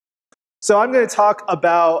So I'm going to talk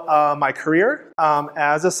about my career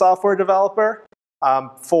as a software developer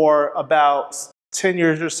for about 10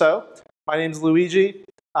 years or so. My name's Luigi.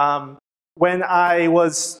 When I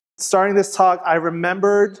was starting this talk, I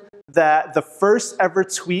remembered that the first ever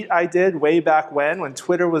tweet I did way back when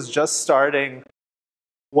Twitter was just starting,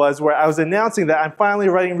 was where I was announcing that I'm finally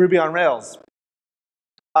writing Ruby on Rails.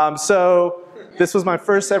 So this was my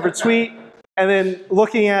first ever tweet. And then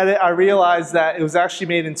looking at it, I realized that it was actually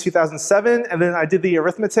made in 2007. And then I did the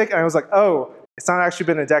arithmetic, and I was like, oh, it's not actually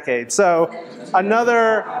been a decade. So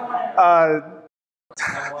another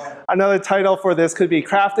title for this could be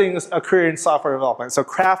Crafting a Career in Software Development. So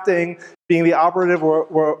crafting being the operative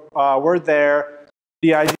word there,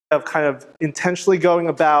 the idea of kind of intentionally going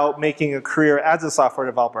about making a career as a software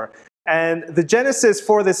developer. And the genesis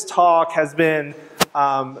for this talk has been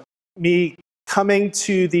me coming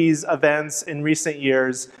to these events in recent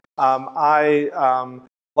years. I,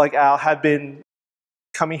 like Al, had been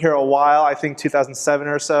coming here a while. I think 2007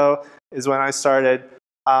 or so is when I started.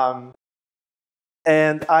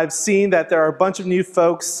 And I've seen that there are a bunch of new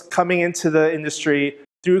folks coming into the industry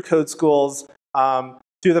through code schools,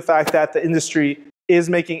 through the fact that the industry is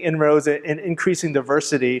making inroads and increasing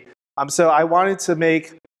diversity. So I wanted to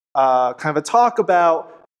make kind of a talk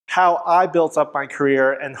about how I built up my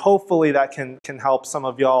career, and hopefully that can help some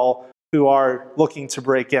of y'all who are looking to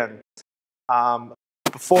break in.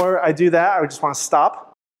 Before I do that, I just want to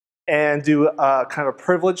stop and do a kind of a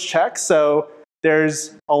privilege check. So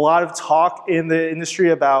there's a lot of talk in the industry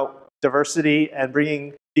about diversity and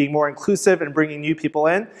being more inclusive and bringing new people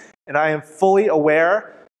in. And I am fully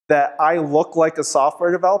aware that I look like a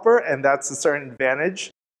software developer, and that's a certain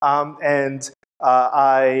advantage.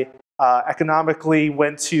 I economically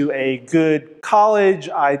went to a good college.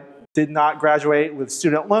 I did not graduate with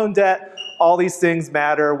student loan debt. All these things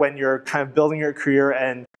matter when you're kind of building your career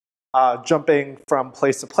and jumping from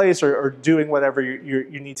place to place or doing whatever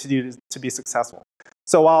you need to do to be successful.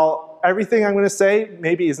 So while everything I'm going to say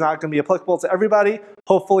maybe is not going to be applicable to everybody,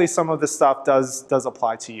 hopefully some of this stuff does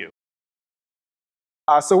apply to you.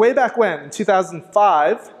 So way back when, in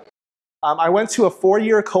 2005, I went to a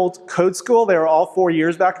 4-year code school. They were all 4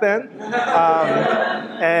 years back then.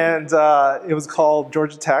 It was called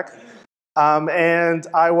Georgia Tech. And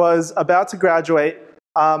I was about to graduate.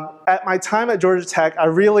 At my time at Georgia Tech, I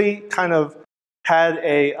really kind of had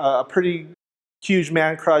a pretty huge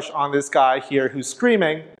man crush on this guy here who's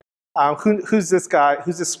screaming. Who's this guy?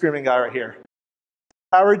 Who's this screaming guy right here?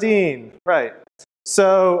 Howard Dean, right.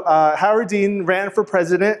 So Howard Dean ran for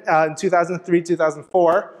president in 2003,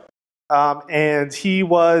 2004. And he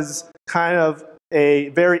was kind of a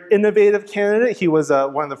very innovative candidate. He was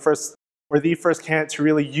one of the first, or the first candidate to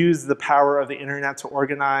really use the power of the internet to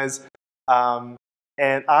organize.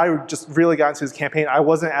 And I just really got into his campaign. I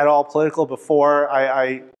wasn't at all political before.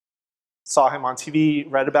 I saw him on TV,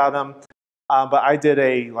 read about him. But I did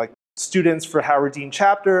a Students for Howard Dean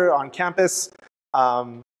chapter on campus,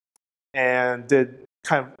 and did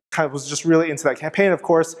kind of was just really into that campaign. Of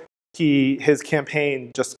course, his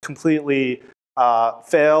campaign just completely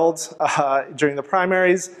failed during the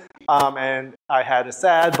primaries, and I had a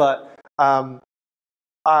sad, but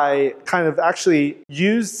I kind of actually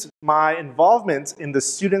used my involvement in the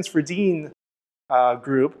Students for Dean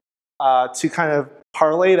group to kind of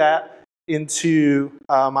parlay that into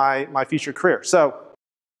my future career. So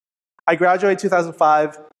I graduated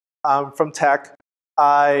 2005 from tech.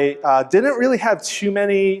 I didn't really have too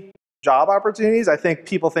many job opportunities. I think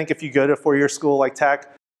people think if you go to a 4-year school like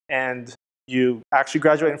tech and you actually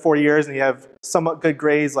graduate in 4 years and you have somewhat good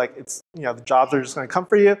grades, like the jobs are just going to come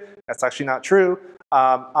for you. That's actually not true.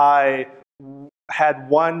 I had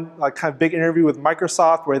one kind of big interview with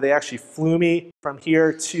Microsoft where they actually flew me from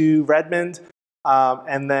here to Redmond,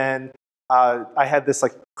 and then I had this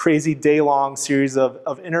crazy day-long series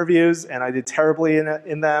of interviews, and I did terribly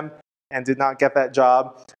in them and did not get that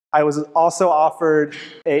job. I was also offered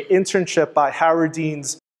an internship by Howard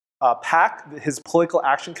Dean's PAC, his Political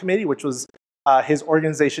Action Committee, which was his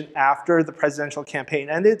organization after the presidential campaign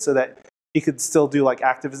ended, so that he could still do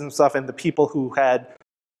activism stuff, and the people who had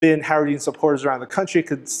been Howard Dean supporters around the country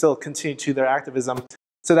could still continue to their activism.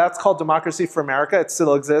 So that's called Democracy for America. It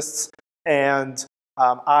still exists. And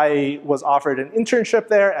I was offered an internship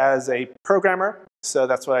there as a programmer. So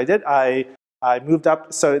that's what I did. I moved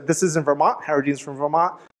up. So this is in Vermont. Howard Dean's from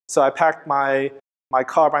Vermont. So I packed my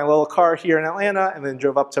little car here in Atlanta, and then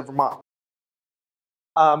drove up to Vermont.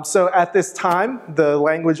 So at this time, the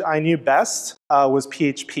language I knew best was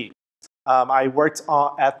PHP. I worked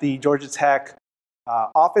at the Georgia Tech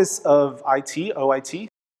Office of IT, OIT,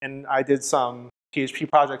 and I did some PHP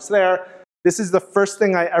projects there. This is the first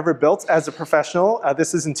thing I ever built as a professional.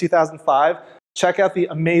 This is in 2005. Check out the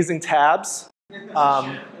amazing tabs.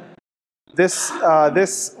 This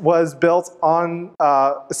was built on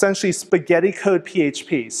essentially spaghetti code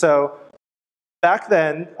PHP. So back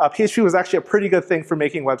then, PHP was actually a pretty good thing for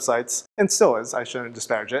making websites, and still is. I shouldn't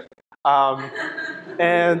disparage it.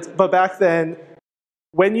 But back then,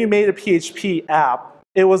 when you made a PHP app,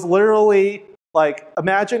 it was literally like,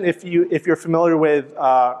 imagine if you're familiar with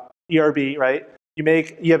ERB, right?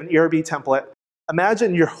 You have an ERB template.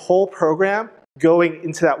 Imagine your whole program going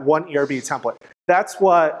into that one ERB template. That's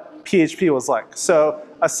what PHP was like. So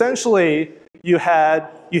essentially, you had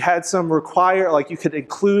some like you could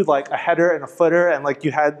include like a header and a footer, and like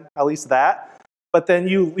you had at least that. But then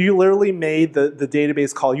you literally made the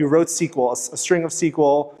database call. You wrote SQL, a string of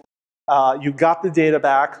SQL. You got the data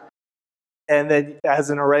back, and then as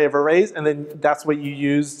an array of arrays, and then that's what you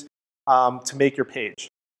used to make your page.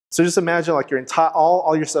 So just imagine like your entire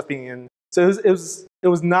all your stuff being in. So it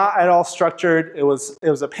was not at all structured. It was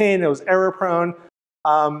a pain. It was error prone.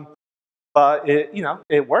 But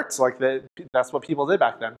it worked. Like that's what people did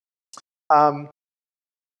back then.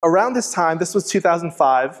 Around this time, this was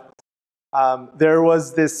 2005. There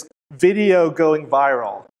was this video going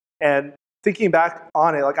viral, and thinking back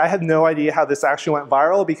on it, like I had no idea how this actually went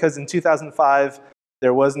viral, because in 2005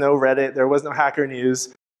 there was no Reddit, there was no Hacker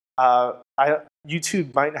News.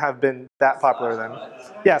 YouTube might have been that popular then.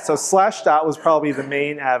 Yeah, so Slashdot was probably the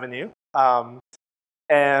main avenue,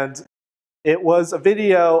 and it was a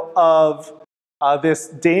video of this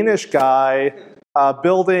Danish guy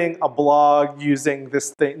building a blog using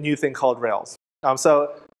this new thing called Rails.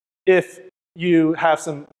 So if you have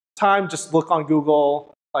some time, just look on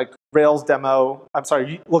Google, like Rails demo. I'm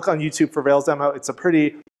sorry, look on YouTube for Rails demo. It's a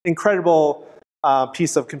pretty incredible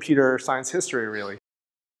piece of computer science history, really.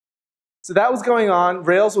 So that was going on.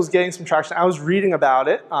 Rails was getting some traction. I was reading about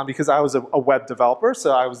it because I was a web developer,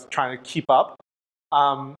 so I was trying to keep up.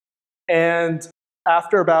 And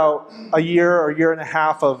after about a year or year and a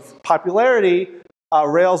half of popularity,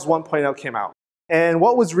 Rails 1.0 came out. And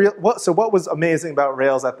what was amazing about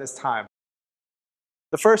Rails at this time?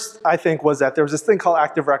 The first, I think, was that there was this thing called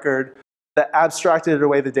Active Record that abstracted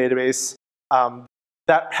away the database.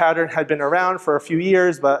 That pattern had been around for a few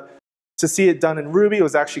years, but to see it done in Ruby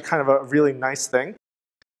was actually kind of a really nice thing.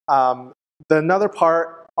 Another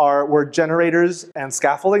part were generators and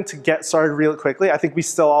scaffolding to get started really quickly. I think we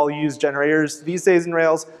still all use generators these days in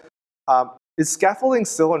Rails. Is scaffolding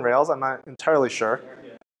still in Rails? I'm not entirely sure.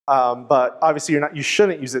 But obviously you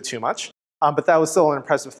shouldn't use it too much. But that was still an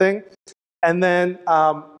impressive thing. And then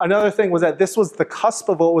another thing was that this was the cusp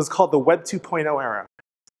of what was called the Web 2.0 era.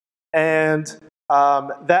 And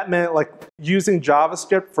that meant like using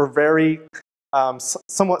JavaScript for very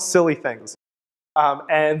somewhat silly things.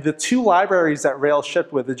 And the two libraries that Rails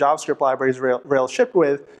shipped with, the JavaScript libraries Rails shipped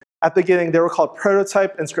with, at the beginning, they were called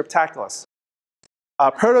Prototype and Scriptaculous.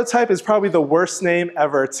 Prototype is probably the worst name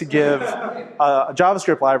ever to give a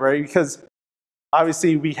JavaScript library, because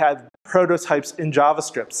obviously we had prototypes in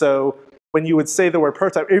JavaScript. So when you would say the word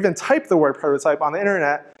prototype, or even type the word prototype on the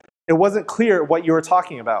internet, it wasn't clear what you were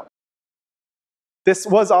talking about. This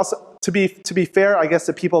was also, to be fair, I guess,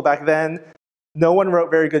 to people back then, no one wrote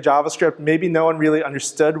very good JavaScript. Maybe no one really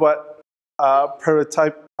understood what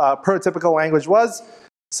prototypical language was,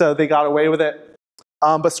 so they got away with it.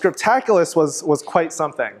 But Scriptaculous was quite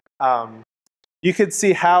something. You could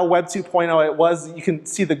see how Web 2.0 it was. You can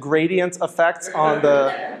see the gradient effect on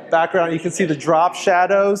the background. You can see the drop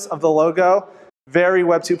shadows of the logo. Very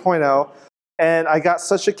Web 2.0. And I got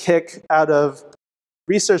such a kick out of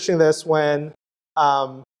researching this when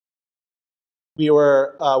when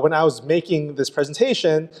I was making this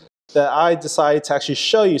presentation, that I decided to actually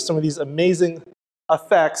show you some of these amazing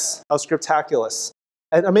effects of Scriptaculous.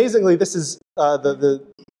 And amazingly, this is the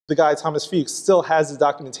guy, Thomas Fuchs, still has his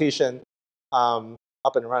documentation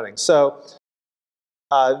up and running. So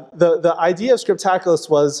the idea of Scriptaculous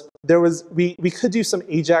was we could do some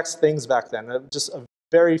Ajax things back then, just a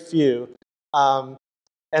very few.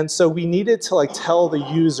 And so we needed to like tell the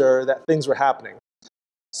user that things were happening.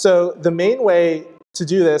 So the main way to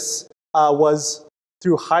do this was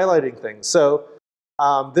through highlighting things. So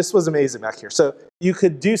this was amazing back here. So you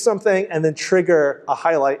could do something and then trigger a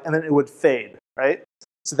highlight, and then it would fade, right?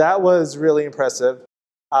 So that was really impressive.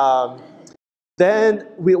 Then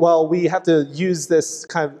we have to use this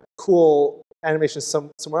kind of cool animation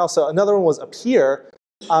somewhere else. So another one was appear.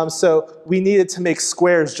 So we needed to make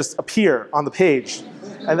squares just appear on the page,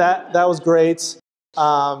 and that was great.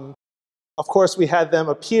 Of course, we had them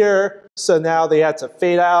appear, so now they had to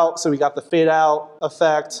fade out. So we got the fade out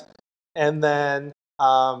effect, and then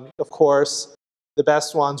Of course, the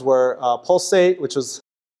best ones were Pulsate, which was,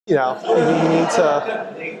 you need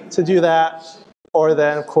to do that. Or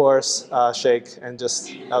then, of course, Shake, and just,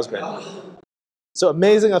 that was great. So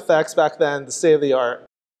amazing effects back then, the state of the art.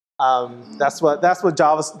 That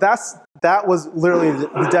was literally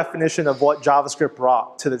the definition of what JavaScript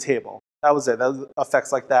brought to the table. That was it. That was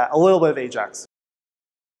effects like that. A little bit of Ajax.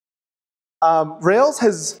 Rails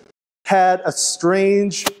has had a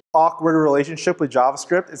strange, awkward relationship with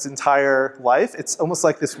JavaScript its entire life. It's almost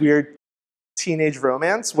like this weird teenage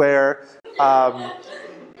romance where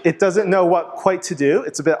it doesn't know what quite to do.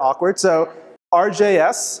 It's a bit awkward. So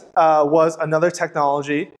RJS was another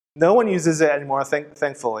technology. No one uses it anymore,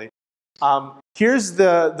 thankfully. Here's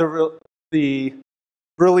the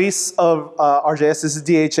release of RJS. This is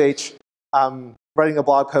DHH writing a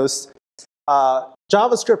blog post.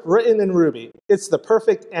 JavaScript written in Ruby. It's the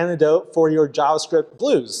perfect antidote for your JavaScript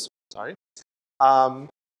blues. Sorry.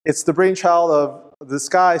 It's the brainchild of this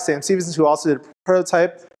guy, Sam Stevenson, who also did a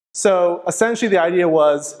prototype. So essentially the idea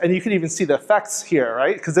was, and you can even see the effects here,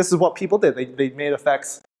 right? Because this is what people did. They made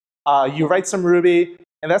effects. You write some Ruby,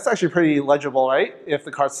 and that's actually pretty legible, right? If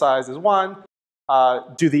the cart size is 1,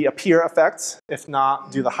 do the appear effect. If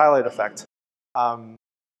not, do the highlight effect.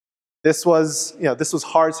 This was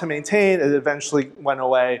hard to maintain. It eventually went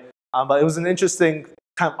away. But it was an interesting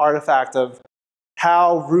kind of artifact of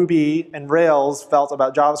how Ruby and Rails felt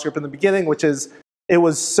about JavaScript in the beginning, which is it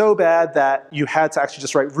was so bad that you had to actually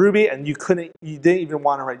just write Ruby, and you didn't even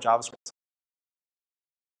want to write JavaScript.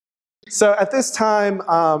 So at this time,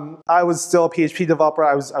 I was still a PHP developer.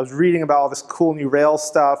 I was reading about all this cool new Rails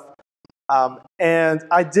stuff. And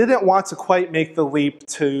I didn't want to quite make the leap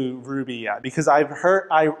to Ruby yet, because I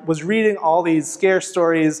was reading all these scare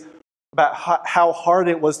stories about how hard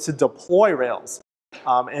it was to deploy Rails.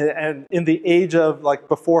 And in the age of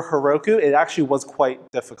before Heroku, it actually was quite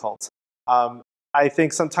difficult. I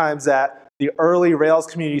think sometimes that the early Rails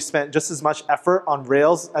community spent just as much effort on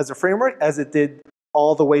Rails as a framework as it did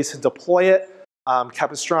all the ways to deploy it,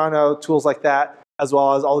 Capistrano, tools like that, as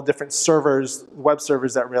well as all the different servers, web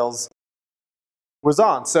servers that Rails was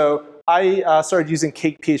on. So I started using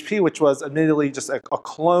Cake PHP, which was admittedly just a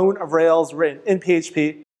clone of Rails written in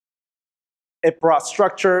PHP. It brought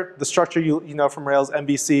structure, the structure you know from Rails,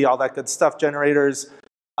 MVC, all that good stuff, generators.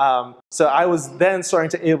 So I was then starting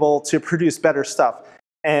to able to produce better stuff.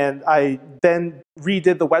 And I then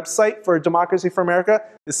redid the website for Democracy for America.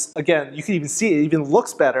 This, again, you can even see it even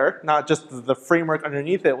looks better, not just the framework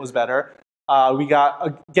underneath it was better. We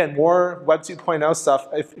got, again, more Web 2.0 stuff.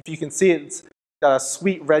 If you can see it, it's got a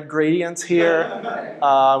sweet red gradient here.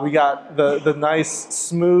 We got the nice,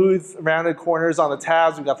 smooth, rounded corners on the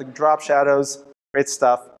tabs. We got the drop shadows. Great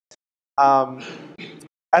stuff.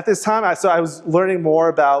 At this time, I was learning more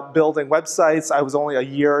about building websites. I was only a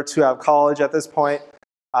year or two out of college at this point.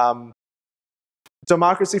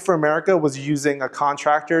 Democracy for America was using a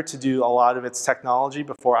contractor to do a lot of its technology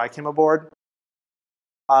before I came aboard.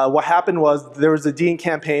 What happened was there was a Dean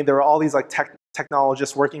campaign. There were all these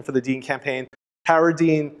technologists working for the Dean campaign. Howard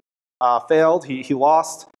Dean failed. He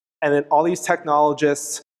lost. And then all these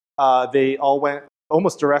technologists, they all went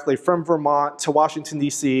almost directly from Vermont to Washington,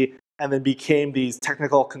 D.C., and then became these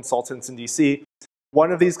technical consultants in D.C.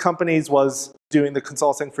 One of these companies was doing the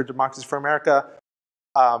consulting for Democracy for America.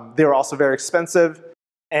 They were also very expensive.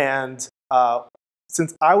 And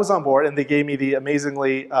since I was on board, and they gave me the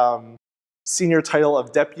amazingly senior title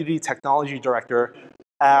of Deputy Technology Director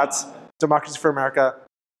at Democracy for America,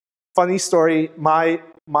 funny story, my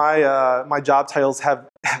job titles have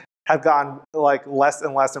gotten less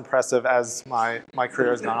and less impressive as my career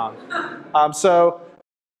has gone on. So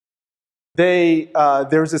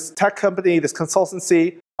there was this tech company, this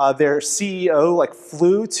consultancy. Their CEO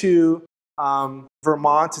flew to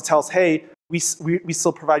Vermont to tell us, hey, we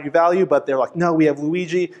still provide you value, but they're like, no, we have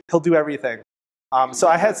Luigi, he'll do everything. So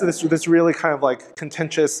I had this really kind of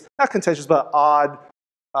contentious, not contentious, but odd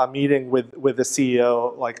meeting with the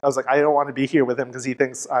CEO. I was like, I don't want to be here with him because he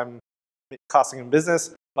thinks I'm costing him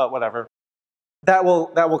business, but whatever. That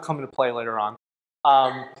will come into play later on.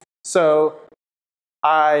 So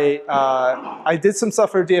I did some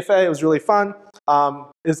stuff for DFA. It was really fun.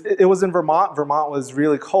 It was in Vermont. Vermont was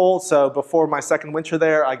really cold, so before my second winter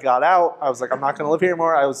there, I got out. I was like, I'm not going to live here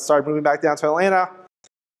anymore. I started moving back down to Atlanta.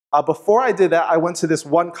 Before I did that, I went to this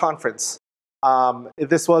one conference.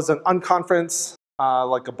 This was an unconference,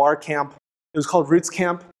 like a bar camp. It was called Roots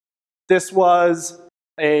Camp. This was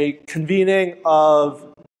a convening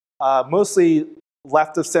of mostly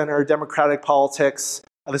left-of-center Democratic politics.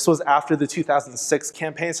 This was after the 2006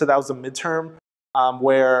 campaign, so that was a midterm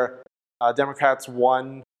where Democrats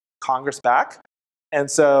won Congress back. And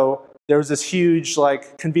so there was this huge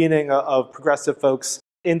like convening of progressive folks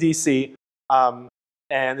in DC, and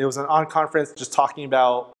it was an on-conference just talking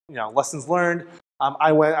about lessons learned.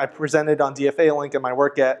 I presented on DFA Link and my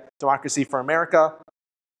work at Democracy for America,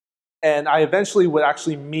 and I eventually would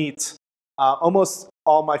actually meet almost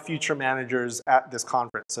all my future managers at this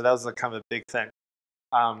conference. So that was a kind of a big thing.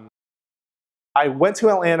 I went to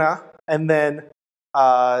Atlanta, and then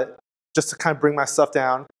just to kind of bring my stuff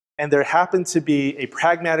down, and there happened to be a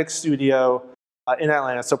Pragmatic studio in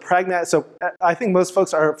Atlanta. So I think most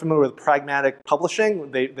folks are familiar with Pragmatic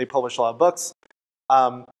Publishing. They publish a lot of books.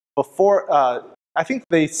 I think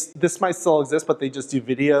this might still exist, but they just do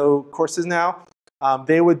video courses now.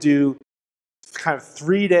 They would do kind of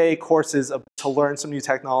 3-day courses to learn some new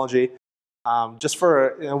technology.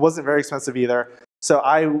 It wasn't very expensive either. So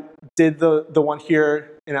I did the one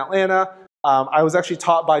here in Atlanta. I was actually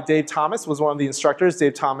taught by Dave Thomas, was one of the instructors.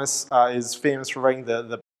 Dave Thomas is famous for writing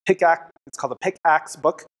the Pickaxe. It's called the Pickaxe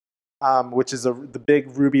book, which is the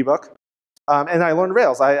big Ruby book. And I learned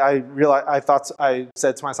Rails. I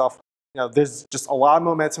said to myself, there's just a lot of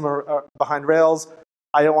momentum behind Rails.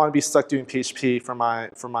 I don't want to be stuck doing PHP for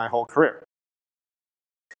my whole career.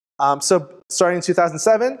 So starting in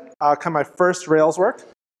 2007, kind of my first Rails work.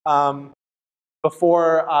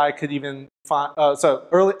 Before I could even find, so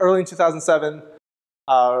early in 2007,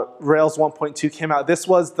 Rails 1.2 came out. This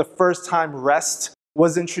was the first time REST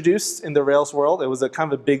was introduced in the Rails world. It was a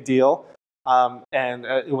kind of a big deal, and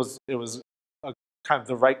it was kind of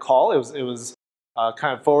the right call. It was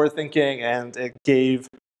kind of forward thinking, and it gave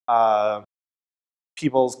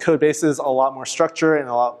people's code bases a lot more structure and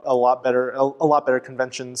a lot better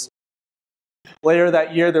conventions. Later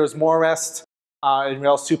that year, there was more REST in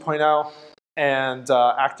Rails 2.0, and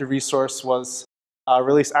Active Resource was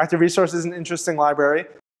released. Active Resource is an interesting library.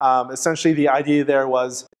 Essentially, the idea there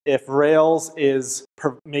was if Rails is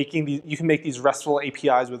you can make these RESTful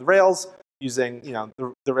APIs with Rails using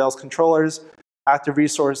the Rails controllers. Active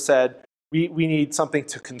Resource said we need something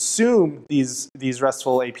to consume these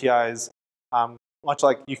RESTful APIs, much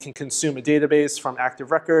like you can consume a database from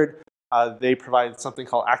Active Record. They provided something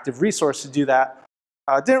called Active Resource to do that.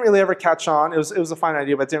 Didn't really ever catch on. It was a fine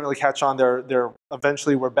idea, but didn't really catch on. There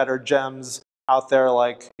eventually were better gems out there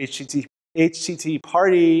like HTTP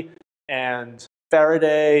Party and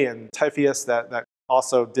Faraday and Typheus that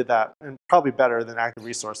also did that, and probably better than Active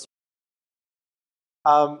Resource.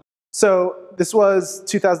 So this was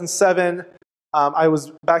 2007. I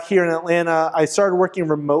was back here in Atlanta. I started working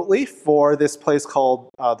remotely for this place called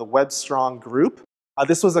the WebStrong Group.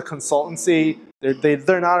 This was a consultancy.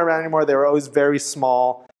 They're not around anymore. They were always very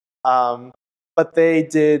small. But they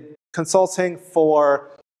did consulting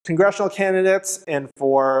for congressional candidates and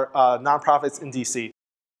for nonprofits in DC.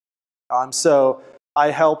 So I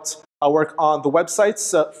helped work on the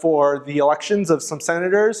websites for the elections of some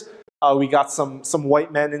senators. We got some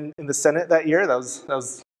white men in the Senate that year. That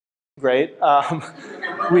was great.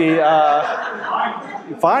 We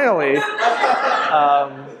finally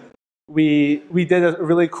we did a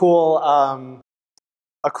really cool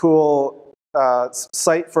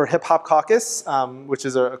site for Hip Hop Caucus, which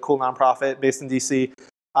is a cool nonprofit based in DC.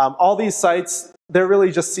 All these sites, they're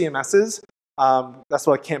really just CMSs. That's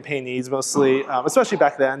what a campaign needs mostly, especially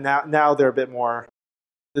back then. Now they're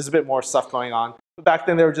there's a bit more stuff going on. But back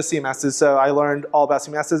then they were just CMSs, so I learned all about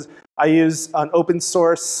CMSs. I use an open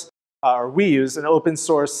source, or we use an open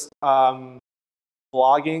source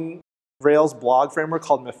blogging Rails blog framework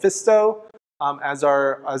called Mephisto as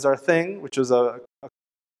our thing, which was a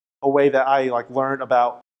way that I learned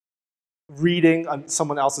about reading on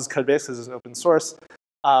someone else's code base because it's open source.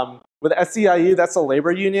 With SEIU, that's a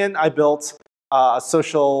labor union. I built a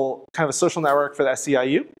social network for the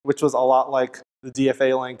SEIU, which was a lot like the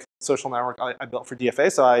DFA Link social network I built for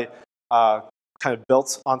DFA. So I kind of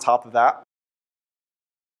built on top of that.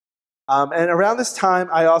 And around this time,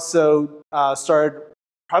 I also started,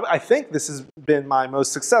 I think this has been my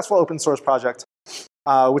most successful open source project,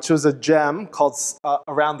 which was a gem called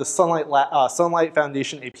around the Sunlight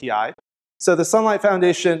Foundation API. So the Sunlight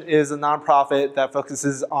Foundation is a nonprofit that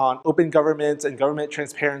focuses on open government and government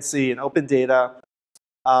transparency and open data.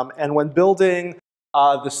 And when building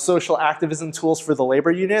the social activism tools for the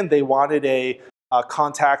labor union, they wanted a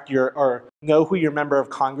or know who your member of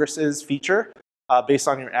Congress is feature based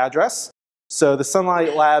on your address. So the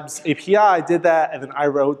Sunlight Labs API did that, and then I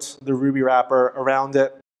wrote the Ruby wrapper around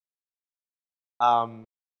it. And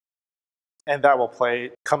that will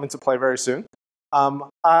come into play very soon.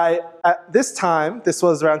 At this time, this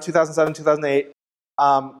was around 2007, 2008,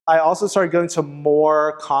 I also started going to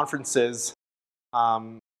more conferences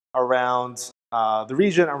around the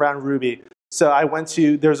region, around Ruby. So I went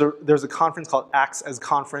to, there's a conference called Acts as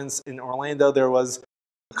Conference in Orlando. There was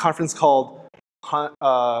a conference called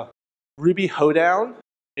Ruby Hoedown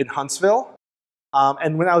in Huntsville.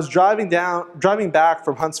 And when I was driving back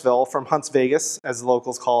from Huntsville, from Hunts Vegas, as the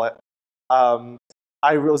locals call it,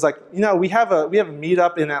 I was like, we have a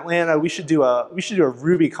meetup in Atlanta. We should do a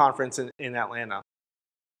Ruby conference in Atlanta.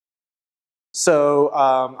 So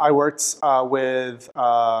I worked with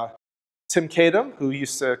Tim Kadam, who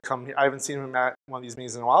used to come here. I haven't seen him at one of these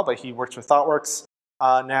meetings in a while, but he works with ThoughtWorks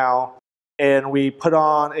now. And we put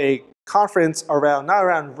on a conference around, not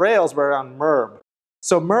around Rails, but around MERB.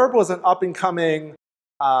 So MERB was an up-and-coming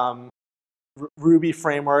Ruby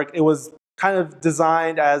framework. It was kind of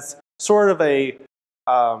designed as sort of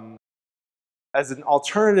as an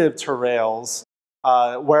alternative to Rails,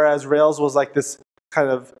 whereas Rails was like this kind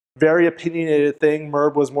of very opinionated thing.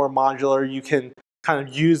 MERB was more modular. You can kind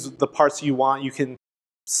of use the parts you want. You can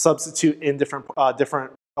substitute in different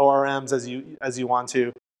ORMs as you want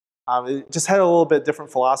to. It just had a little bit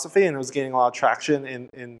different philosophy, and it was gaining a lot of traction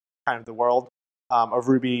in kind of the world of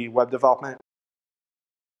Ruby web development.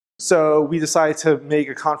 So we decided to make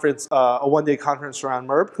a conference, a one-day conference around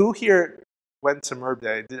MERB. Who here went to MERB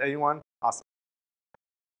Day? Did anyone? Awesome.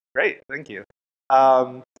 Great, thank you.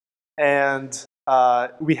 And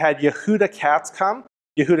we had Yehuda Katz come.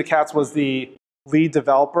 Yehuda Katz was the lead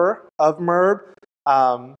developer of MERB.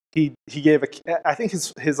 He gave I think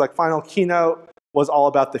his like final keynote was all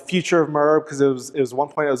about the future of MERB, because it was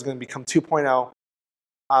 1.0, it was going to become 2.0.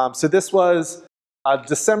 So this was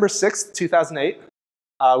December 6th, 2008.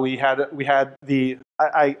 We had the,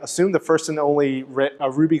 I assume, the first and only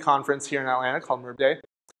Ruby conference here in Atlanta called MERB Day.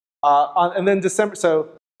 And then December, so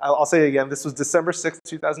I'll say it again, this was December 6th,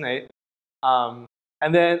 2008. And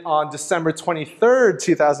then on December 23rd,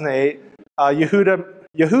 2008,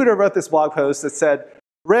 Yehuda wrote this blog post that said,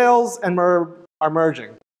 Rails and MERB are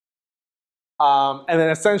merging. And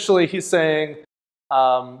then essentially he's saying,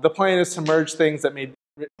 the plan is to merge things that made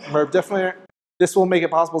MERB different. This will make it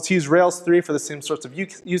possible to use Rails 3 for the same sorts of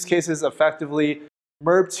use cases effectively.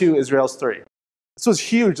 MERB 2 is Rails 3. This was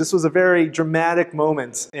huge. This was a very dramatic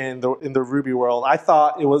moment in the Ruby world.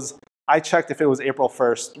 I checked if it was April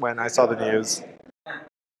 1st when I saw the news.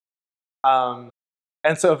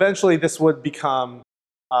 And so eventually this would become,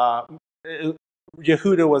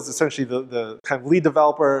 Yehuda was essentially the kind of lead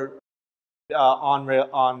developer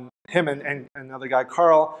on him and another guy,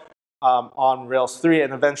 Carl, on Rails 3,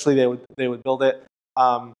 and eventually they would build it.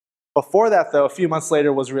 Before that, though, a few months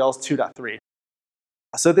later was Rails 2.3.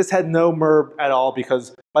 So this had no MERB at all,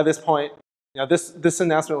 because by this point, this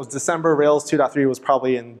announcement was December. Rails 2.3 was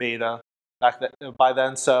probably in beta by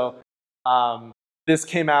then. So this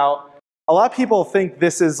came out. A lot of people think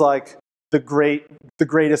this is like the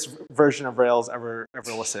greatest version of Rails ever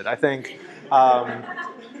listed. I think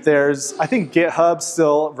I think GitHub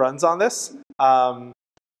still runs on this.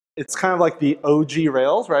 It's kind of like the OG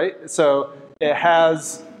Rails, right? So it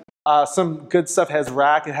has some good stuff. It has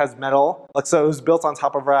Rack, it has Metal. So it was built on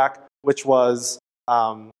top of Rack, which was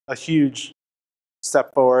a huge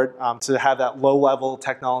step forward to have that low-level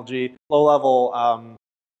technology, low-level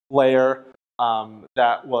layer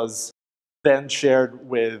that was then shared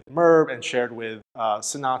with MERB and shared with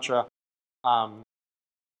Sinatra.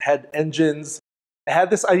 Had engines. It had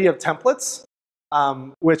this idea of templates,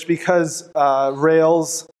 which because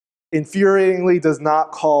Rails infuriatingly does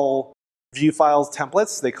not call view files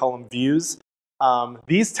templates, they call them views.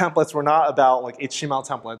 These templates were not about like HTML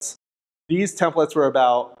templates. These templates were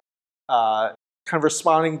about kind of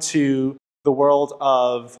responding to the world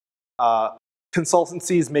of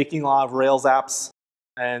consultancies making a lot of Rails apps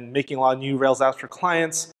and making a lot of new Rails apps for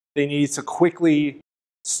clients. They needed to quickly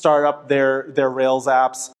start up their Rails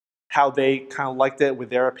apps, how they kind of liked it with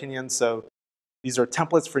their opinions. So these are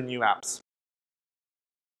templates for new apps.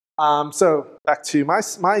 So back to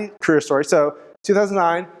my career story. So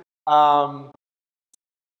 2009,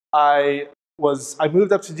 I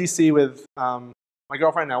moved up to DC with my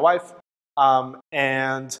girlfriend, now wife,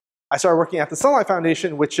 and I started working at the Sunlight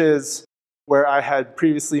Foundation, which is where I had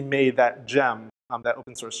previously made that gem, that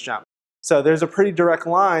open source gem. So there's a pretty direct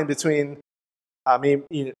line between me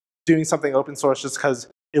doing something open source just because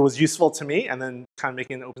it was useful to me, and then kind of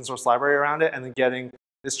making an open source library around it, and then getting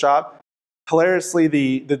this job. Hilariously,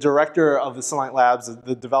 the director of the Sunlight Labs,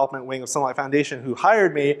 the development wing of Sunlight Foundation, who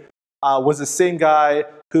hired me, was the same guy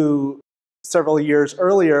who several years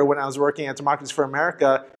earlier, when I was working at Democracy for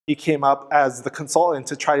America, he came up as the consultant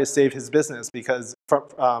to try to save his business, because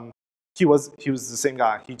he was the same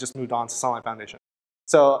guy. He just moved on to Sunlight Foundation.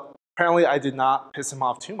 So apparently I did not piss him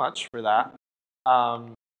off too much for that.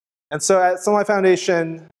 And so at Sunlight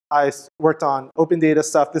Foundation, I worked on open data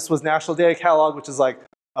stuff. This was National Data Catalog, which is like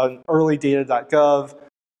an early data.gov.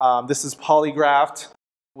 This is Polygraphed,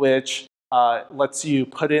 which lets you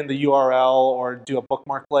put in the URL or do a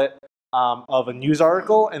bookmarklet of a news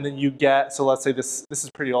article, and then you get, so let's say this is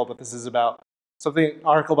pretty old, but this is about something,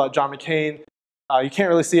 article about John McCain. You can't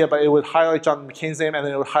really see it, but it would highlight John McCain's name, and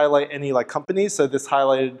then it would highlight any like companies. So this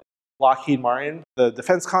highlighted Lockheed Martin, the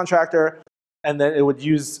defense contractor, and then it would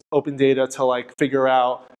use open data to like figure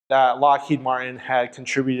out that Lockheed Martin had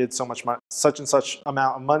contributed so much such and such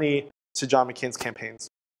amount of money to John McCain's campaigns.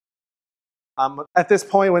 At this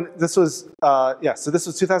point, when this was, so this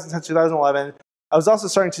was 2010, 2011, I was also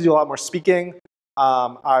starting to do a lot more speaking.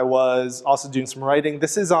 I was also doing some writing.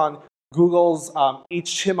 This is on Google's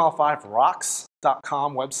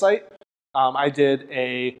HTML5rocks.com website. I did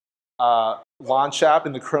a launch app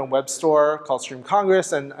in the Chrome Web Store called Stream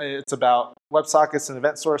Congress, and it's about WebSockets and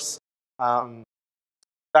event source.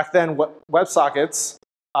 Back then, WebSockets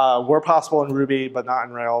were possible in Ruby, but not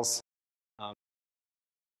in Rails. I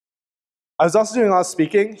was also doing a lot of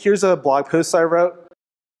speaking. Here's a blog post I wrote.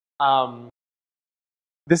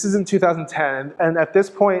 This is in 2010, and at this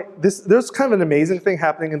point, there's kind of an amazing thing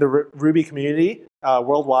happening in the Ruby community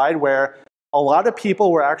worldwide, where a lot of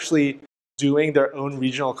people were actually doing their own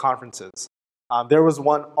regional conferences. There was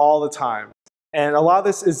one all the time. And a lot of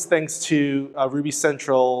this is thanks to Ruby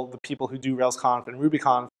Central, the people who do RailsConf and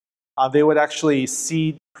RubyConf. They would actually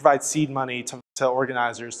provide seed money to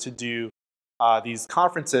organizers to do these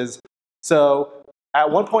conferences. So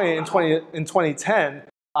at one point in 2010,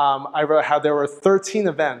 I wrote how there were 13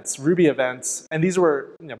 events, Ruby events, and these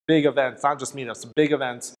were big events, not just meetups, big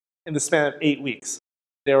events in the span of 8 weeks.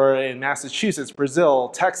 They were in Massachusetts, Brazil,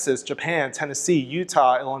 Texas, Japan, Tennessee,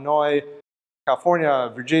 Utah, Illinois,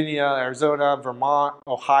 California, Virginia, Arizona, Vermont,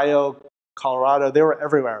 Ohio, Colorado. They were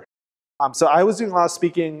everywhere. So I was doing a lot of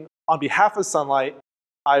speaking on behalf of Sunlight.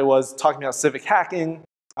 I was talking about civic hacking.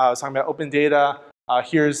 I was talking about open data.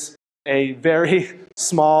 Here's a very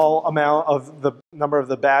small amount of the number of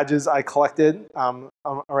the badges I collected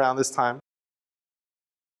around this time.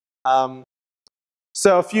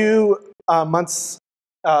 So a few months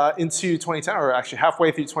into 2010, or actually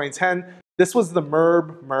halfway through 2010, this was the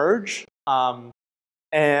MERB merge. And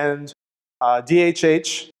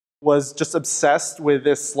DHH was just obsessed with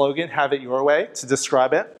this slogan, "Have it your way," to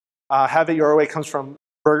describe it. "Have it your way" comes from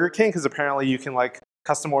Burger King, because apparently you can like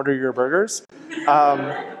custom order your burgers.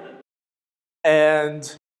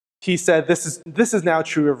 And he said, this is now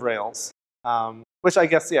true of Rails, which I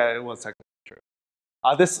guess, yeah, it was technically true.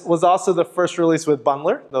 This was also the first release with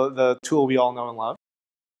Bundler, the tool we all know and love.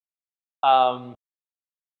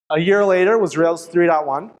 A year later was Rails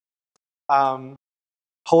 3.1.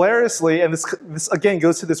 Hilariously, and this again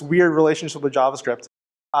goes to this weird relationship with JavaScript,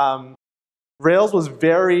 Rails was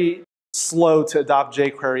very slow to adopt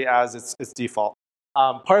jQuery as its default.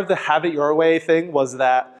 Part of the have it your way thing was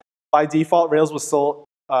that by default, Rails was still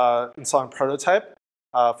installing prototype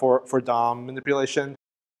for DOM manipulation.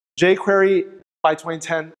 jQuery by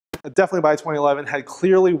 2010, definitely by 2011, had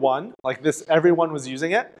clearly won. Like this, everyone was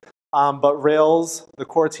using it. But Rails, the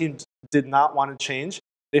core team, did not want to change.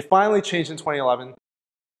 They finally changed in 2011.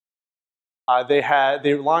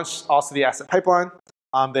 They launched also the asset pipeline.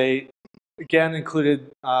 They again included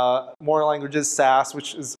more languages, Sass,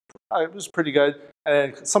 which was pretty good,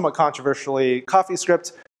 and then somewhat controversially,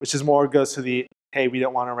 CoffeeScript, which is more goes to the hey, we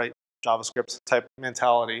don't want to write JavaScript type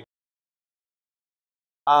mentality.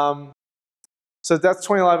 So that's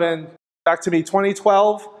 2011. Back to me,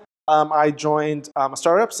 2012. I joined a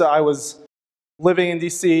startup. So I was living in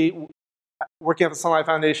DC, working at the Sunlight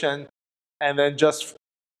Foundation, and then just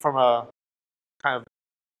from a kind of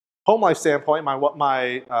home life standpoint,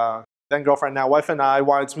 my then girlfriend, now wife, and I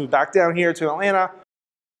wanted to move back down here to Atlanta.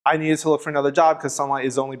 I needed to look for another job because Sunlight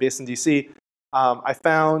is only based in DC. I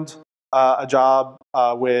found a job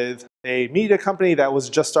with a media company that was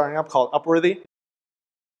just starting up called Upworthy.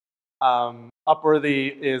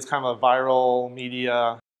 Upworthy is kind of a viral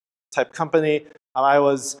media type company. I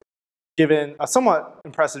was given a somewhat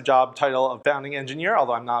impressive job title of founding engineer,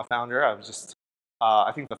 although I'm not a founder. I was just,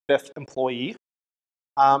 I think, the 5th employee.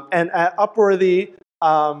 And at Upworthy,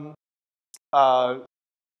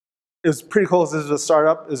 it was pretty cool. This was a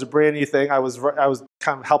startup. It was a brand new thing. I was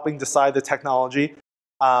kind of helping decide the technology.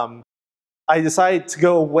 I decided to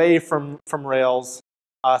go away from Rails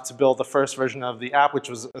to build the first version of the app, which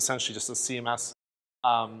was essentially just a CMS.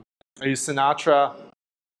 I used Sinatra.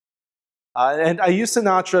 And I used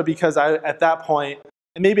Sinatra because at that point,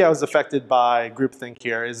 and maybe I was affected by groupthink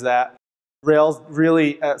here, is that Rails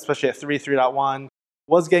really, especially at 3.1,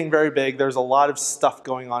 was getting very big. There's a lot of stuff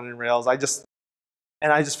going on in Rails.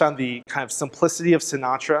 And I just found the kind of simplicity of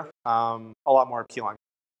Sinatra a lot more appealing.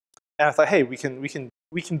 And I thought, hey, we can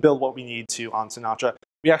build what we need to on Sinatra.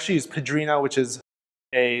 We actually use Padrino, which is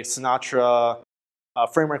a Sinatra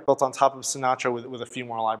framework built on top of Sinatra with a few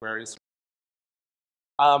more libraries.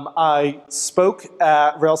 I spoke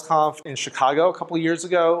at RailsConf in Chicago a couple of years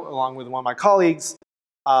ago, along with one of my colleagues,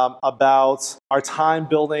 about our time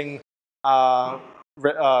building the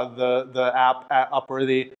app at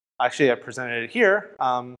Upworthy. Actually, I presented it here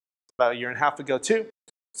about a year and a half ago too.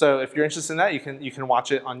 So if you're interested in that, you can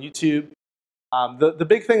watch it on YouTube. The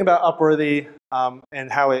big thing about Upworthy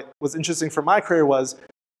and how it was interesting for my career was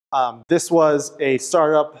this was a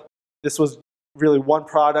startup. This was really one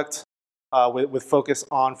product with focus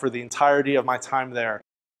on for the entirety of my time there.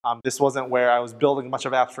 This wasn't where I was building a bunch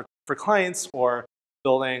of apps for clients or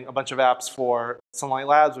building a bunch of apps for Sunlight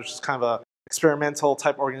Labs, which is kind of a experimental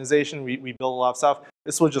type organization. We build a lot of stuff.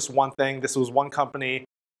 This was just one thing. This was one company.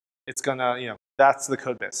 It's gonna, that's the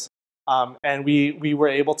code base. And we were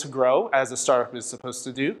able to grow as a startup is supposed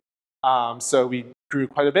to do. So we grew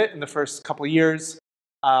quite a bit in the first couple of years.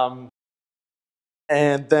 And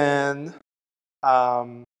then,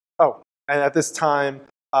 and at this time,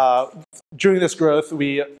 during this growth,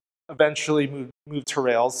 we eventually moved to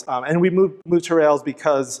Rails. And we moved to Rails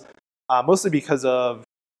because, mostly because of,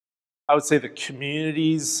 I would say, the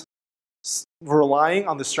community's relying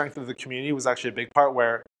on the strength of the community was actually a big part.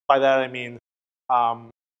 Where by that I mean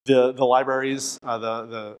the libraries,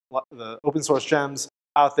 the open source gems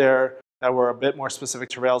out there that were a bit more specific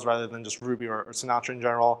to Rails rather than just Ruby or Sinatra in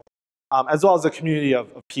general, as well as a community of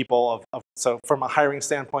people. So from a hiring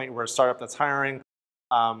standpoint, we're a startup that's hiring.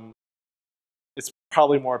 It's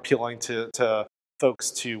probably more appealing to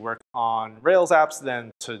folks to work on Rails apps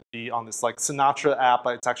than to be on this like Sinatra app,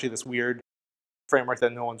 but it's actually this weird framework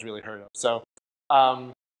that no one's really heard of. So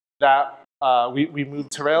we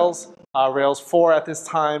moved to Rails. Rails 4 at this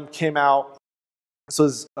time came out. This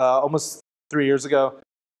was almost 3 years ago.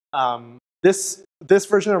 This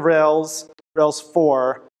version of Rails, Rails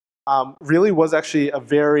 4, really was actually a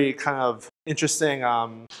very kind of interesting.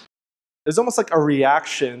 It was almost like a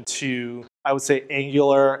reaction to, I would say,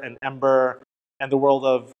 Angular and Ember and the world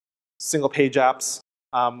of single-page apps,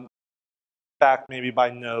 backed maybe by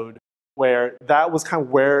Node, where that was kind of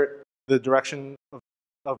where the direction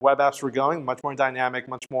of web apps were going, much more dynamic,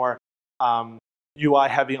 much more UI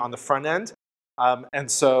heavy on the front end. And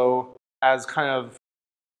so as kind of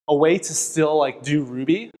a way to still like do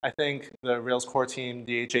Ruby, I think the Rails core team,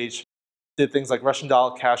 DHH, did things like Russian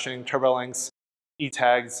doll caching, turbolinks,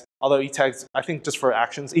 e-tags. Although e-tags, I think just for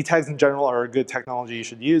actions, e-tags in general are a good technology you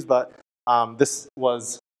should use, but this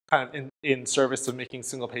was kind of in service of making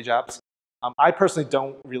single page apps. I personally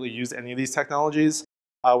don't really use any of these technologies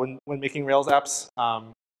when making Rails apps.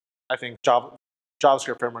 I think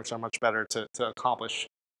JavaScript frameworks are much better to accomplish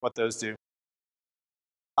what those do.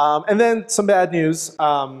 And then some bad news.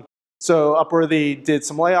 So Upworthy did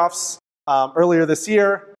some layoffs earlier this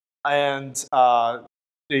year, and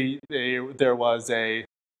there was a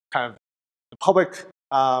kind of the public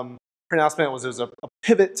pronouncement was there was a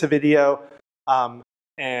pivot to video,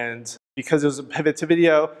 and because it was a pivot to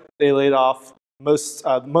video, they laid off most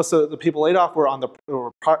of the people laid off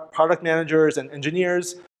were product managers and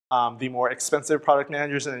engineers, the more expensive product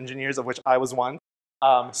managers and engineers, of which I was one.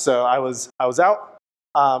 So I was out,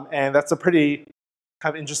 and that's a pretty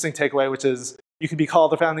kind of interesting takeaway, which is you could be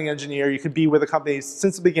called a founding engineer, you could be with a company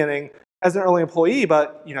since the beginning as an early employee,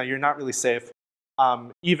 but you're not really safe.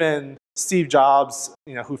 Even Steve Jobs,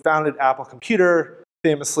 who founded Apple Computer,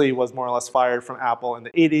 famously was more or less fired from Apple in the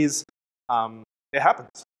 80s. It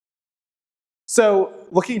happens. So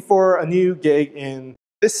looking for a new gig in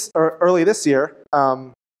early this year,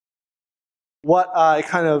 what I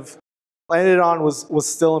kind of landed on was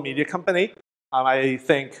still a media company. I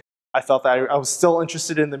felt that I was still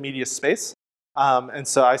interested in the media space. And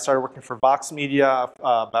so I started working for Vox Media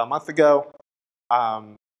about a month ago.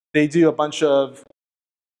 They do a bunch of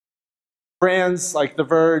brands like The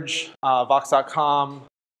Verge, Vox.com,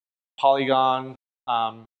 Polygon.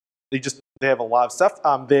 They have a lot of stuff.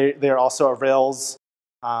 They're also a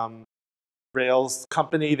Rails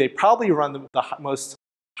company. They probably run the most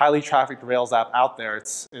highly trafficked Rails app out there.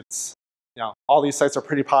 It's all these sites are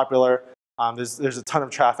pretty popular. There's a ton of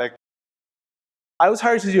traffic. I was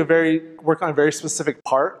hired to work on a very specific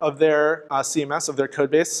part of their CMS, of their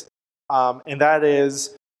code base, and that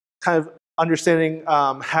is kind of understanding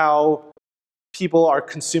how people are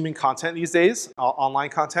consuming content these days, online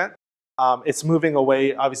content. It's moving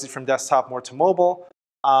away, obviously, from desktop more to mobile,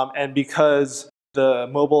 and because the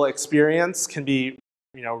mobile experience can be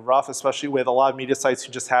rough, especially with a lot of media sites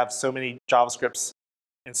who just have so many JavaScripts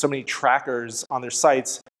and so many trackers on their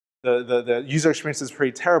sites, the user experience is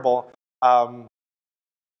pretty terrible.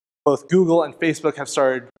 Both Google and Facebook have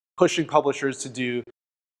started pushing publishers to do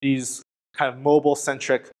these kind of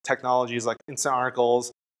mobile-centric technologies like instant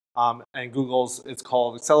articles, and Google's, it's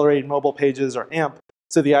called Accelerated Mobile Pages, or AMP.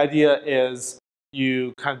 So the idea is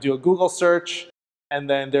you kind of do a Google search, and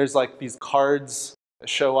then there's like these cards that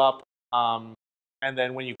show up, and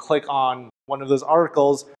then when you click on one of those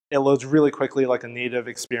articles, it loads really quickly like a native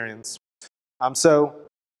experience. So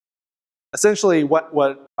essentially what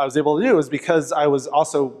I was able to do is, because I was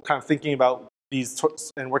also kind of thinking about these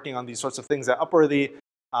and working on these sorts of things at Upworthy,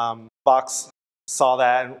 Box saw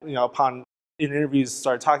that, and upon in interviews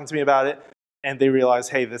started talking to me about it, and they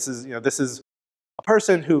realized, hey, this is a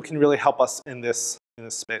person who can really help us in this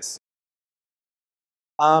space.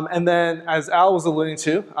 And then, as Al was alluding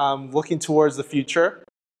to, looking towards the future,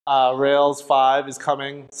 Rails 5 is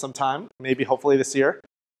coming sometime, maybe hopefully this year.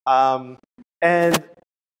 And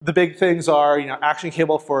the big things are, action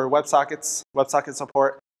cable for WebSockets, WebSocket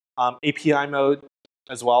support, API mode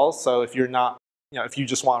as well. So if you're not, if you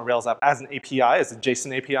just want a Rails app as an API, as a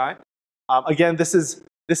JSON API, again, this is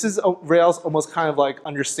Rails almost kind of like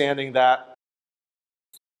understanding that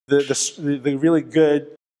the really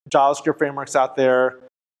good JavaScript frameworks out there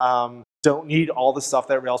don't need all the stuff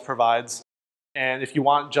that Rails provides. And if you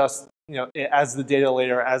want just, as the data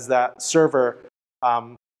layer, as that server,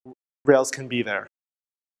 Rails can be there.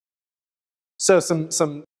 So some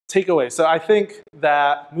takeaways. So I think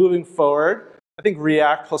that moving forward, I think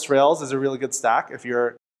React plus Rails is a really good stack. If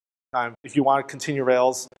you want to continue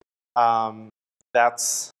Rails,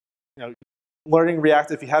 that's learning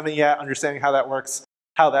React if you haven't yet, understanding how that works,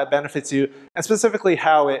 how that benefits you, and specifically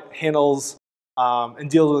how it handles and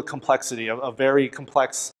deals with the complexity of very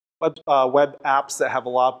complex web apps that have a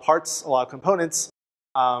lot of parts, a lot of components,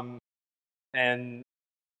 and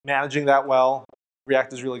managing that well.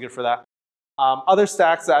 React is really good for that. Other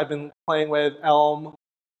stacks that I've been playing with, Elm,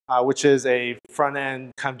 which is a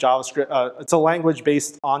front-end kind of JavaScript. It's a language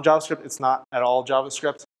based on JavaScript. It's not at all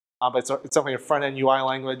JavaScript, but it's definitely a front-end UI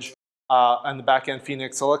language. And the back-end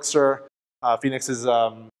Phoenix Elixir. Phoenix is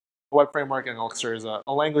a web framework, and Elixir is a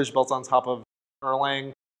language built on top of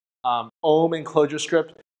Erlang. Ohm and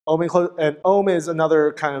ClojureScript. Ohm is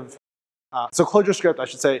another kind of, so ClojureScript, I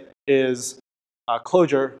should say, is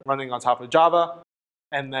Clojure running on top of Java.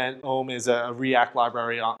 And then Ohm is a React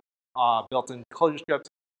library built in ClojureScript.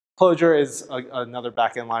 Clojure is another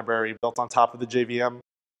backend library built on top of the JVM.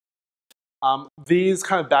 These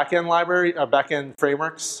kind of backend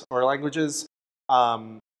frameworks or languages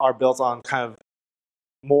are built on kind of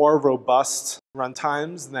more robust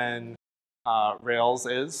runtimes than Rails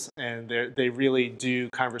is, and they really do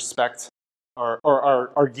kind of respect or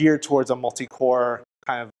are geared towards a multi-core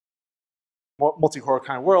kind of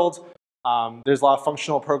world. There's a lot of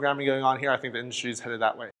functional programming going on here. I think the industry is headed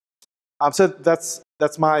that way. So that's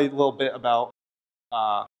my little bit about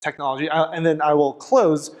technology, and then I will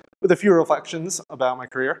close with a few reflections about my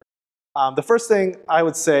career. The first thing I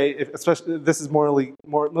would say, especially this is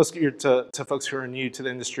most geared to folks who are new to the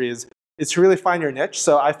industry, is to really find your niche.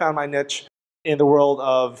 So I found my niche in the world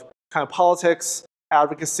of kind of politics,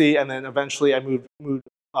 advocacy, and then eventually I moved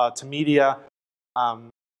to media.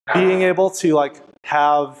 Being able to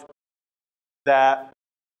have that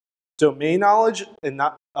domain knowledge and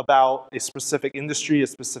not about a specific industry, a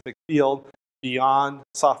specific field beyond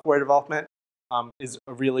software development is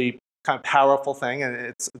a really kind of powerful thing, and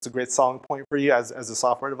it's a great selling point for you as a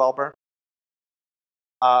software developer.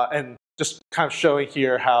 And just kind of showing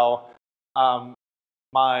here how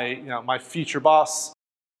my future boss.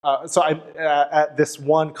 So I at this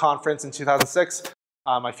one conference in 2006,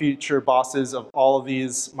 my future bosses of all of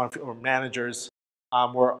these managers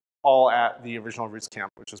were all at the original Roots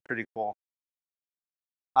camp, which was pretty cool.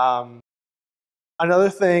 Another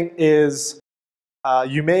thing is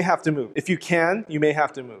you may have to move. If you can, you may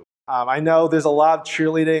have to move. I know there's a lot of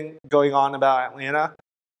cheerleading going on about Atlanta,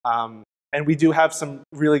 and we do have some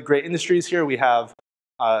really great industries here. We have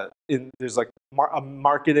there's like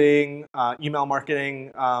marketing, email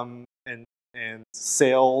marketing, and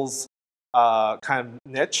sales kind of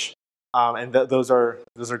niche, and those are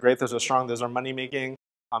great. Those are strong. Those are money making.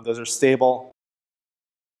 Those are stable.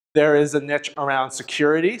 There is a niche around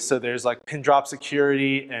security. So there's like pin drop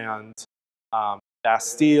security and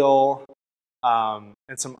Bastille and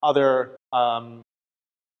some other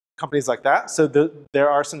companies like that. So there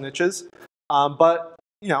are some niches, but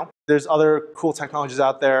there's other cool technologies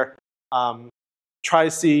out there. Try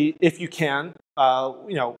to see if you can.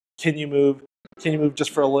 Can you move? Can you move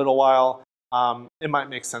just for a little while? It might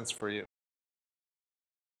make sense for you.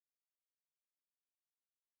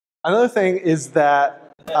 Another thing is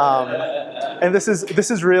that, and this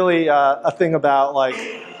is really a thing about like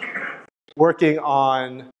working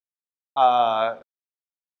on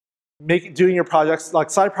doing your projects. Like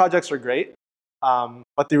side projects are great,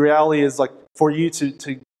 but the reality is like for you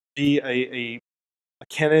to be a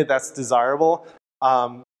candidate that's desirable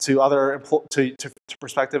to other to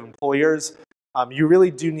prospective employers, you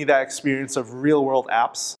really do need that experience of real world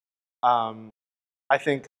apps. I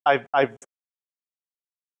think I've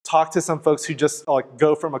talked to some folks who just like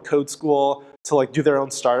go from a code school to like do their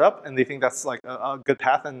own startup, and they think that's like a good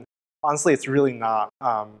path. And honestly, it's really not.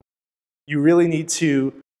 You really need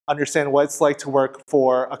to understand what it's like to work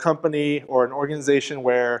for a company or an organization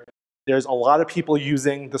where there's a lot of people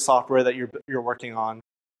using the software that you're working on.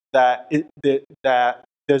 That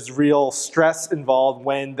there's real stress involved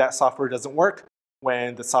when that software doesn't work,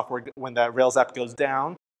 when that Rails app goes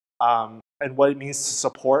down, and what it means to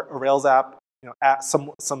support a Rails app, at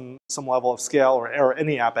some level of scale, or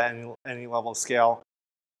any app at any level of scale.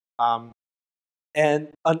 And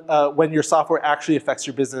when your software actually affects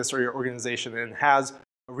your business or your organization and has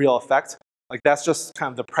a real effect, like that's just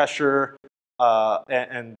kind of the pressure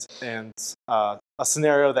and a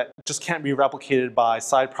scenario that just can't be replicated by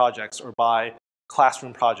side projects or by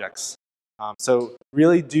classroom projects. So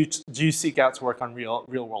really do seek out to work on real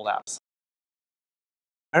world apps.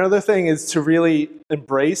 Another thing is to really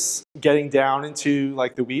embrace getting down into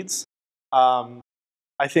like the weeds. I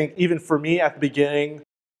think even for me at the beginning,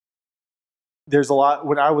 there's a lot.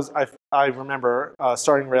 When I remember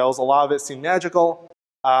starting Rails, a lot of it seemed magical,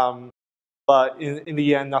 but in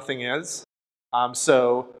the end, nothing is.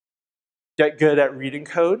 So get good at reading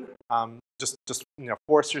code. Just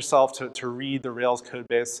force yourself to read the Rails code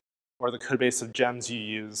base or the code base of gems you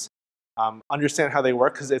use. Understand how they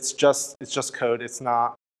work, because it's just code. It's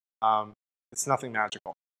not. It's nothing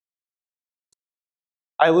magical.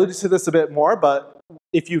 I alluded to this a bit more, but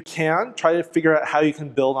if you can, try to figure out how you can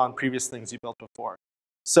build on previous things you built before.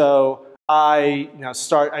 So I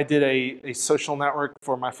did a social network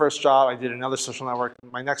for my first job. I did another social network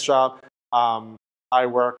for my next job. I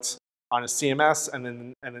worked on a CMS, and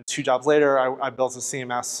then 2 jobs later, I built a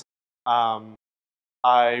CMS.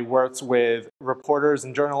 I worked with reporters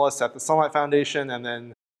and journalists at the Sunlight Foundation, and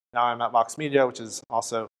then now I'm at Vox Media, which is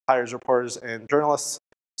also hires reporters and journalists.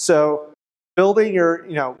 So building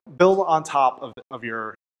build on top of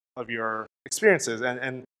your experiences,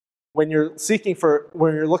 and when you're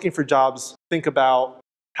looking for jobs, think about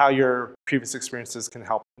how your previous experiences can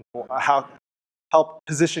help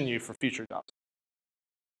position you for future jobs.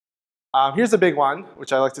 Here's a big one,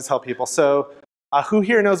 which I like to tell people. So who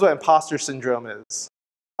here knows what imposter syndrome is?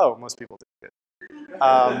 Oh, most people do.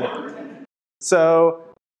 So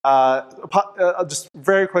just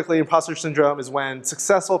very quickly, imposter syndrome is when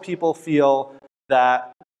successful people feel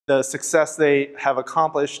that the success they have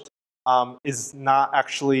accomplished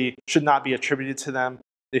should not be attributed to them.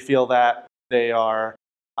 They feel that they are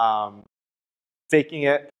faking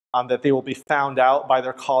it, that they will be found out by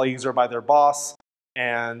their colleagues or by their boss,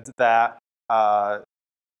 and that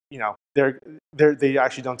they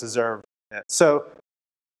actually don't deserve it. So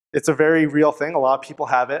it's a very real thing. A lot of people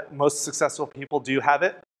have it. Most successful people do have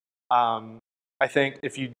it. I think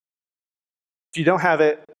if you don't have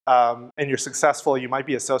it and you're successful, you might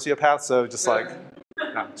be a sociopath. So just like,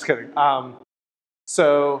 no, just kidding.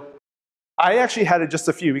 So I actually had it just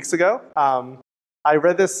a few weeks ago. I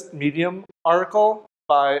read this Medium article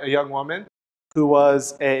by a young woman who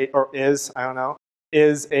is a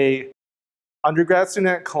undergrad student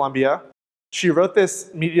at Columbia. She wrote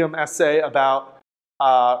this Medium essay about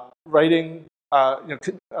making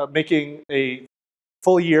a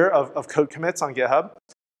full year of code commits on GitHub.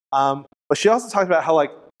 But she also talked about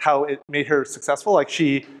how it made her successful. Like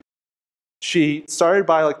she started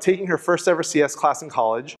by taking her first ever CS class in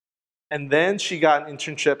college, and then she got an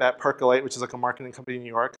internship at Percolate, which is like a marketing company in New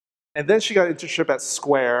York. And then she got an internship at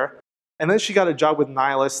Square, and then she got a job with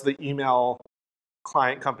Nihilus, the email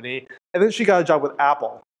client company, and then she got a job with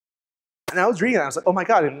Apple. And I was reading it, I was like, oh my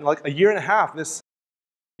God, in like a year and a half, this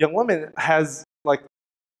young woman has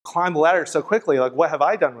climbed the ladder so quickly. Like, what have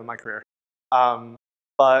I done with my career?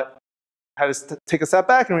 But I had to take a step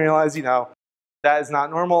back and realize, that is not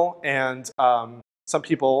normal, and some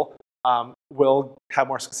people will have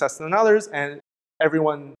more success than others, and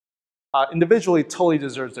everyone individually totally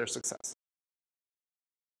deserves their success.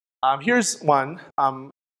 Here's one,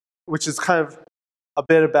 which is kind of a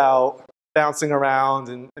bit about bouncing around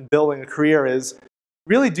and building a career, is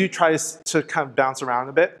really do try to kind of bounce around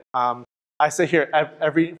a bit. I say here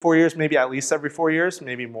every 4 years, maybe at least every 4 years,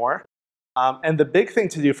 maybe more. And the big thing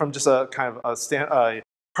to do from just a kind of a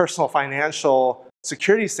personal financial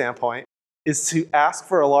security standpoint is to ask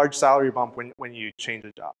for a large salary bump when you change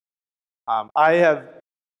a job. I have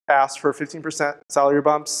asked for 15% salary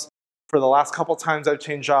bumps for the last couple times I've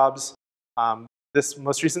changed jobs. This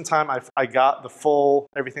most recent time, I got the full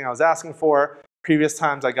everything I was asking for. Previous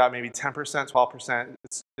times, I got maybe 10%, 12%.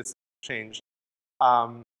 It's changed.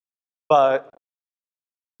 But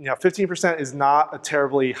 15% is not a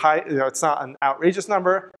terribly high. It's not an outrageous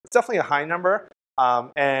number. It's definitely a high number.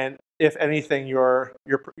 And if anything, your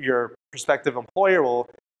prospective employer will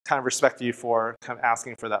kind of respect you for kind of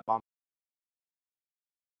asking for that bump.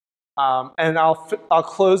 And I'll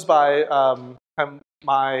close by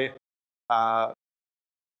my I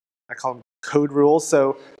call them code rules.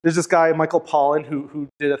 So there's this guy Michael Pollan who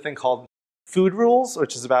did a thing called food rules,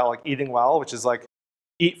 which is about like eating well, which is like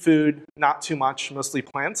eat food, not too much, mostly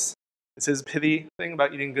plants. It's his pithy thing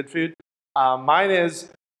about eating good food. Mine is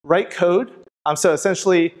write code. So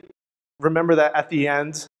essentially, remember that at the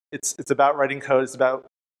end, it's about writing code. It's about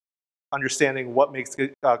understanding what makes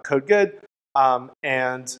code good,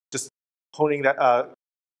 and just honing that,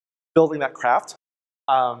 building that craft.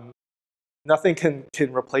 Nothing can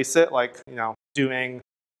replace it, like doing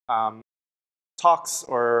talks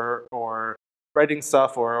or writing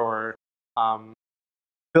stuff or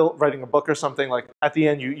writing a book or something. Like at the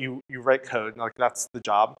end, you write code. Like that's the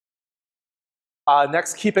job.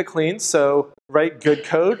 Next, keep it clean. So write good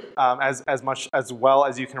code as well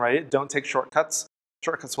as you can write it. Don't take shortcuts.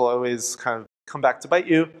 Shortcuts will always kind of come back to bite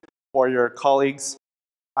you or your colleagues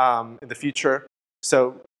in the future.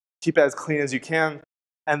 So keep it as clean as you can,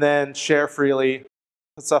 and then share freely.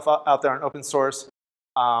 Put stuff out there on open source.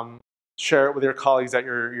 Share it with your colleagues at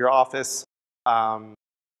your office. Yeah.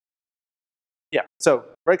 So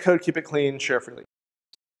write code, keep it clean, share freely,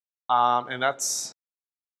 and that's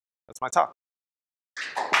my talk.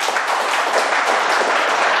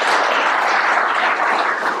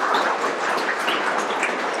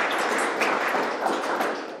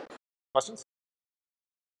 Questions?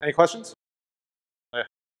 Any questions? Oh, yeah.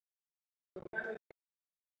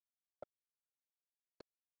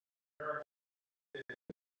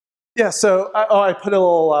 Yeah, so I put a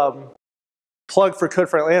little plug for Code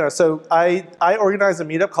for Atlanta. So I organized a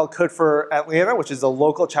meetup called Code for Atlanta, which is a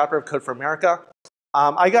local chapter of Code for America.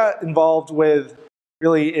 I got involved with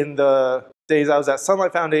really in the days I was at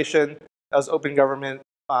Sunlight Foundation. That was open government,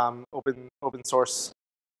 open source.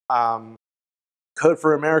 Code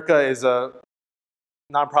for America is a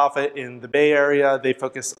nonprofit in the Bay Area. They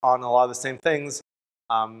focus on a lot of the same things.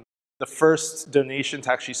 The first donation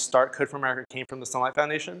to actually start Code for America came from the Sunlight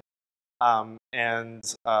Foundation.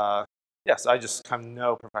 Yes, I just kind of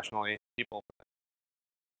know professionally people.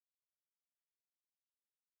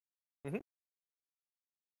 Mm-hmm.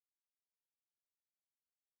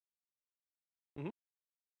 Mm-hmm.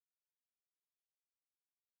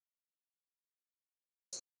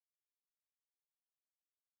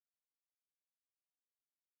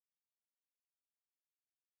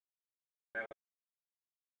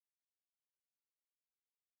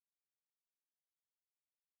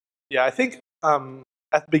 Yeah, I think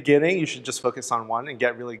at the beginning you should just focus on one and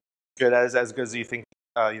get really good at it, as good as you think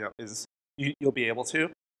you'll be able to.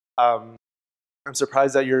 I'm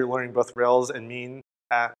surprised that you're learning both Rails and Mean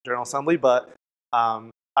at General Assembly, but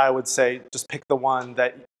I would say just pick the one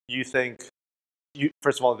that you think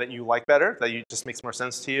first of all that you like better, that you just makes more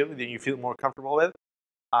sense to you, that you feel more comfortable with.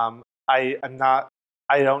 I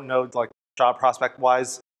don't know like job prospect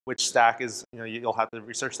wise which stack is you'll have to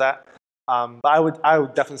research that. But I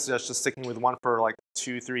would definitely suggest just sticking with one for like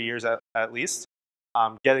 2-3 years at least.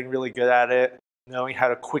 Getting really good at it, knowing how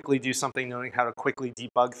to quickly do something, knowing how to quickly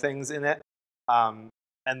debug things in it, and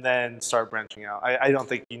then start branching out. I don't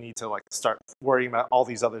think you need to like start worrying about all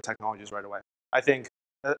these other technologies right away. I think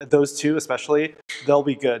those two especially, they'll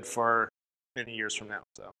be good for many years from now.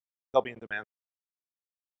 So they'll be in demand.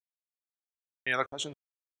 Any other questions?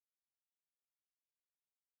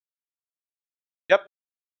 Yep.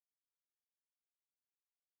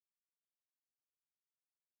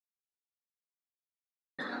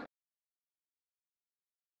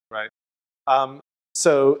 Right.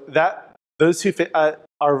 So those two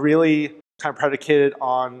are really kind of predicated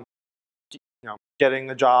on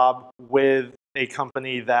getting a job with a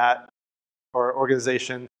company that or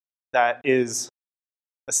organization that is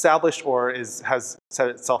established or has set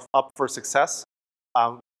itself up for success.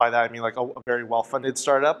 By that I mean like a very well-funded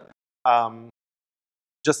startup.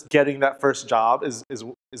 Just getting that first job is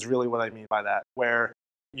really what I mean by that, where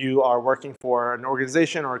you are working for an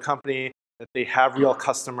organization or a company that they have real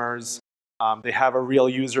customers, they have a real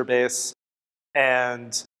user base,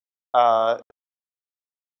 and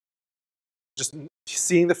just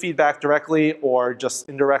seeing the feedback directly or just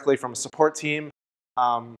indirectly from a support team,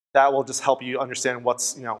 that will just help you understand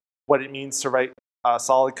what's, what it means to write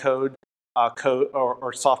solid code,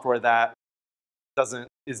 or software that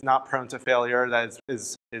is not prone to failure, that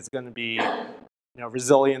is going to be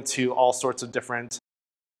resilient to all sorts of different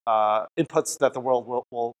inputs that the world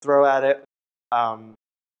will throw at it.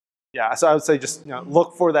 Yeah, so I would say just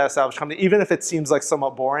look for that established company, even if it seems like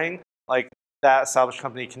somewhat boring. Like that established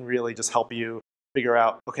company can really just help you figure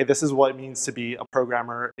out, okay, this is what it means to be a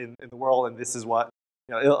programmer in the world, and this is what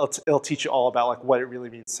it'll teach you all about like what it really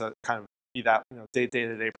means to kind of be that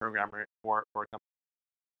day-to-day programmer for a company.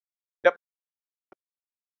 Yep.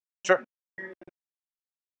 Sure.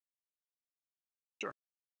 Sure.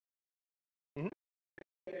 Mm-hmm.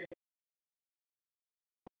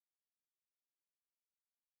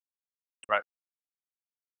 Right.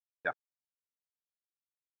 Yeah.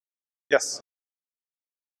 Yes.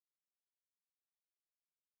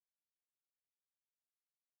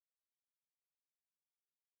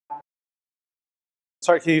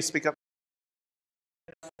 Sorry, can you speak up?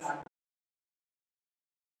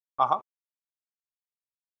 Uh-huh.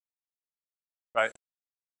 Right.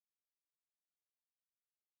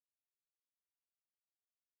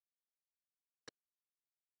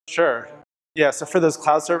 Sure. Yeah, so for those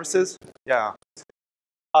cloud services, yeah.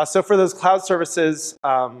 So for those cloud services,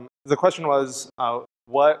 the question was,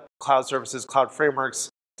 what cloud services, cloud frameworks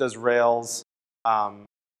does Rails kind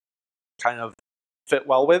of fit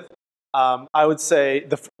well with? I would say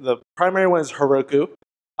the primary one is Heroku.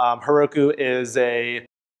 Heroku is a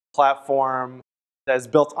platform that is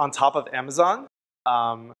built on top of Amazon,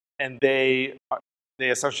 and they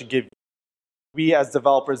essentially give we as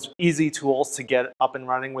developers easy tools to get up and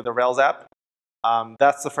running with a Rails app.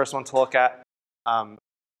 That's the first one to look at.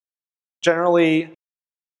 Generally,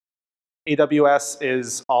 AWS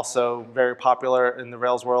is also very popular in the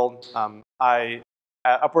Rails world. At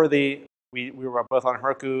Upworthy, we were both on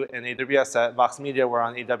Heroku and AWS. At Vox Media, we're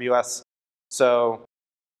on AWS. So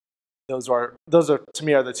those are to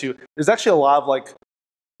me are the two. There's actually a lot of like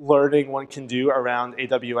learning one can do around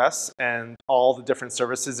AWS and all the different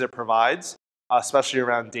services it provides, especially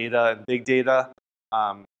around data and big data.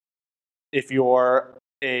 If you're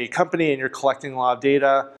a company and you're collecting a lot of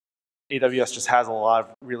data, AWS just has a lot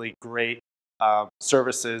of really great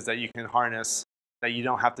services that you can harness that you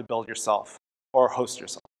don't have to build yourself or host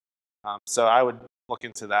yourself. So I would look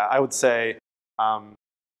into that. I would say,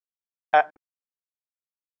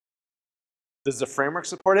 does the framework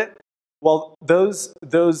support it? Well, those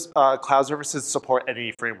cloud services support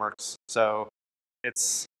any frameworks. So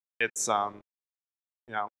it's they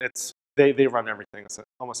run everything, so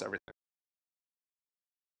almost everything.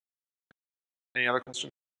 Any other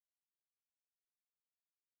questions?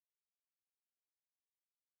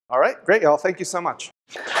 All right, great, y'all. Thank you so much.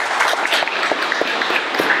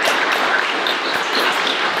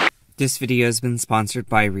 This video has been sponsored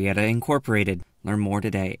by Rieta Incorporated. Learn more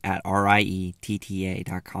today at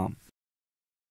rietta.com.